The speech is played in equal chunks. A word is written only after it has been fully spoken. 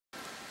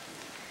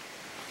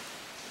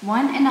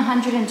1 in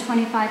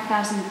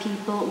 125,000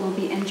 people will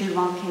be injured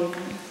while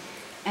caving,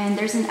 and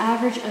there's an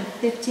average of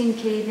 15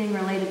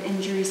 caving-related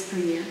injuries per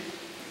year.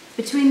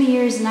 Between the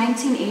years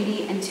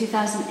 1980 and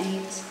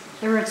 2008,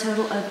 there were a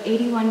total of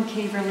 81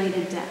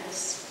 cave-related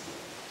deaths.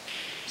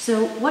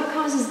 So what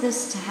causes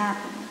this to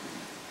happen?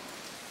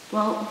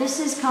 Well, this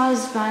is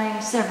caused by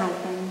several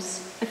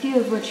things, a few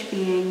of which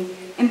being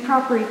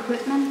improper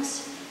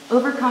equipment,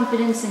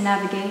 overconfidence in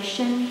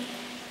navigation,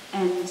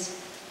 and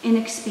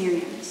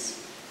inexperience.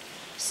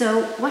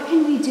 So what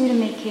can we do to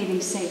make caving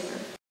safer?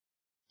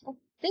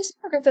 This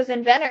group of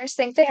inventors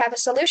think they have a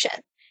solution.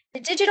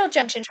 The Digital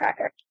Junction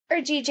Tracker, or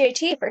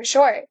DJT for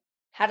short.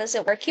 How does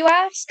it work, you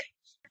ask?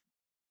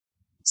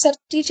 So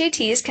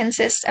DJTs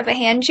consist of a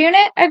hand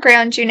unit, a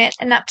ground unit,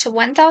 and up to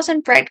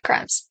 1,000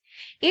 breadcrumbs.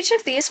 Each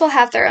of these will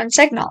have their own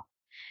signal.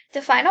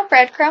 The final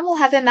breadcrumb will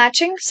have a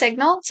matching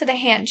signal to the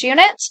hand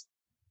unit.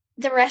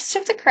 The rest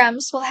of the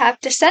crumbs will have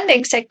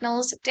descending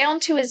signals down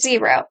to a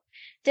 0.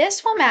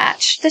 This will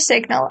match the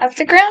signal of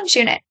the ground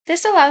unit.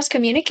 This allows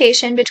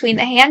communication between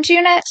the hand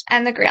unit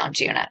and the ground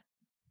unit.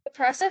 The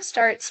process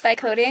starts by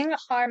coding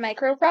our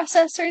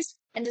microprocessors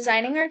and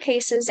designing our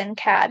cases in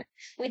CAD.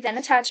 We then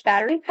attach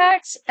battery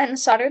packs and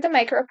solder the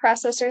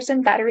microprocessors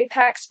and battery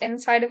packs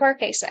inside of our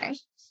casing.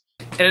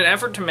 In an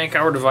effort to make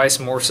our device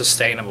more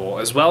sustainable,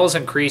 as well as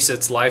increase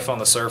its life on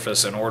the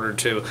surface in order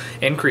to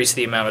increase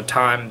the amount of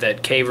time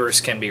that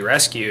cavers can be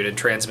rescued and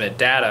transmit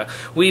data,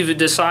 we've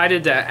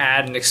decided to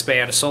add and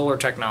expand solar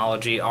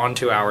technology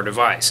onto our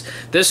device.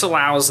 This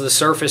allows the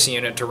surface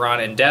unit to run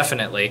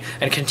indefinitely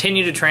and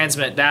continue to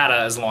transmit data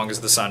as long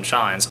as the sun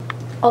shines.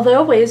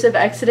 Although ways of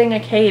exiting a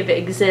cave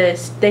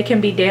exist, they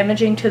can be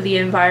damaging to the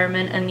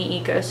environment and the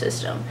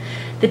ecosystem.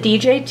 The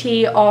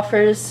DJT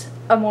offers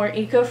a more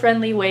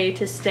eco-friendly way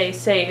to stay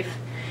safe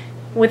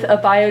with a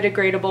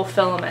biodegradable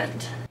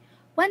filament.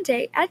 One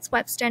day, Ed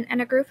Swepston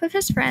and a group of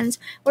his friends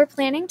were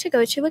planning to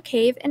go to a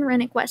cave in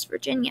Rennick, West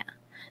Virginia.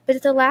 But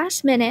at the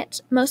last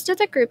minute, most of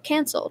the group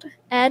canceled.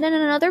 Ed and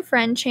another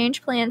friend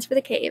changed plans for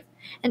the cave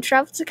and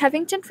traveled to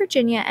Covington,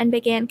 Virginia and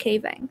began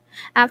caving.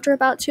 After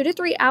about 2 to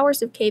 3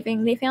 hours of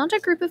caving, they found a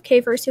group of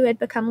cavers who had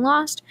become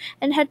lost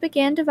and had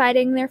began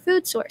dividing their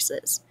food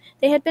sources.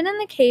 They had been in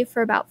the cave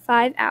for about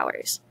 5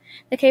 hours.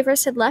 The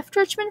cavers had left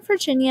Richmond,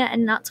 Virginia,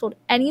 and not told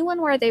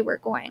anyone where they were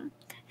going.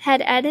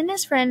 Had Ed and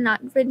his friend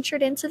not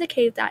ventured into the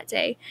cave that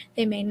day,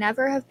 they may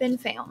never have been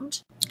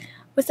found.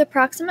 With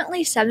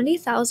approximately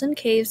 70,000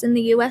 caves in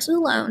the U.S.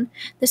 alone,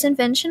 this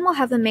invention will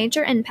have a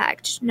major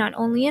impact, not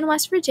only in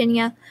West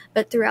Virginia,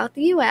 but throughout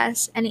the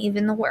U.S. and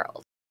even the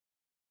world.